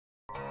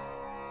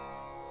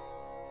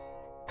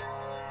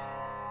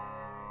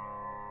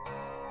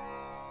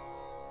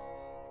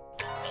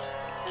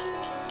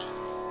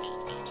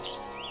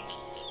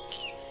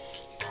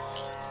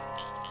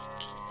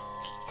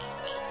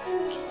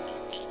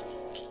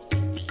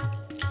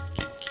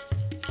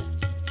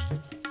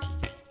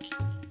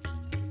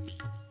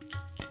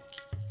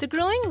The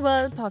growing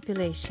world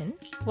population,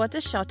 water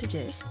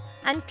shortages,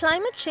 and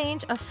climate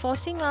change are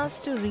forcing us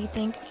to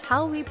rethink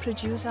how we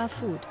produce our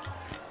food.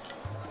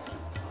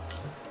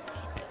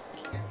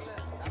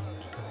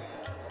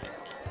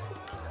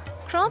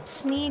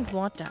 Crops need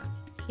water,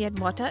 yet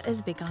water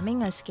is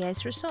becoming a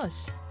scarce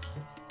resource.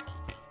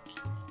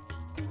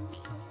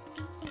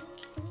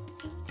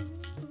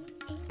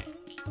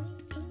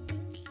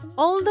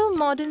 Although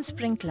modern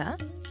sprinkler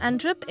and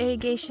drip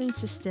irrigation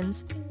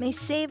systems may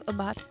save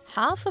about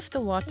half of the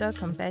water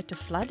compared to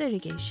flood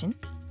irrigation,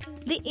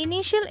 the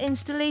initial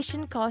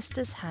installation cost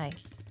is high.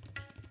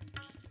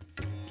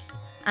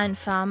 And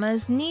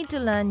farmers need to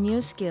learn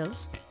new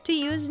skills to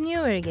use new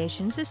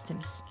irrigation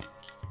systems.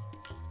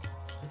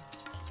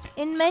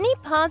 In many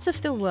parts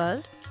of the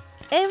world,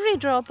 every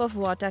drop of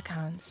water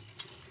counts.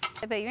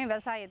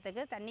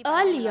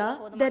 Earlier,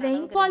 the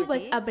rainfall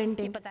was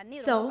abundant,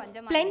 so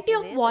plenty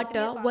of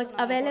water was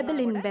available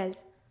in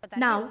wells.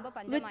 Now,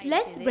 with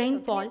less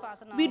rainfall,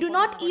 we do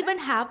not even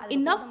have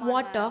enough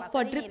water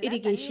for drip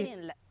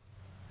irrigation.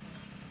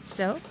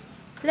 So,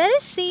 let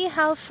us see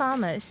how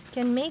farmers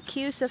can make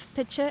use of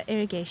pitcher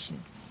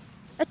irrigation,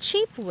 a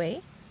cheap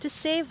way to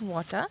save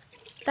water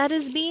that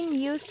has been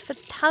used for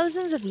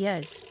thousands of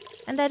years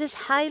and that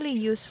is highly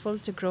useful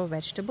to grow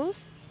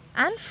vegetables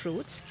and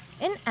fruits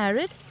in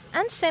arid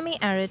and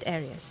semi-arid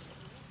areas.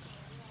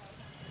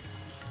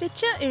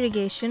 Pitcher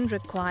irrigation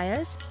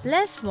requires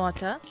less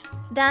water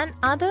than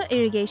other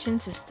irrigation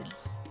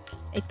systems.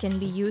 It can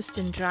be used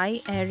in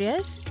dry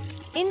areas,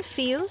 in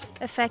fields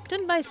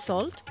affected by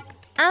salt,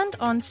 and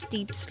on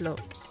steep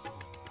slopes.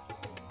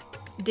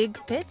 Dig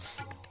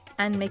pits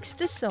and mix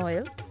the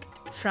soil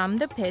from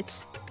the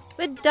pits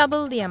with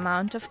double the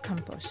amount of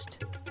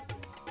compost.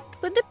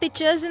 Put the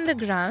pitchers in the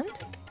ground,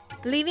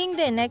 leaving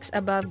their necks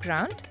above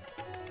ground,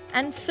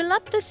 and fill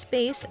up the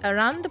space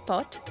around the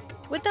pot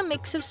with a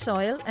mix of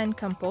soil and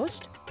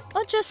compost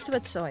or just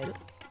with soil.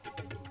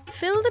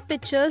 Fill the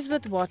pitchers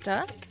with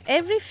water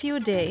every few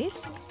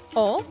days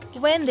or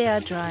when they are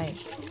dry.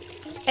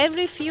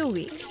 Every few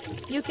weeks,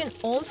 you can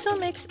also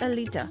mix a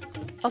liter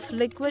of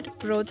liquid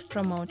growth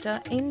promoter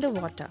in the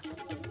water.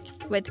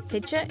 With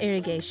pitcher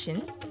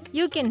irrigation,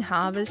 you can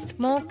harvest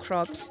more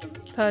crops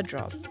per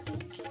drop.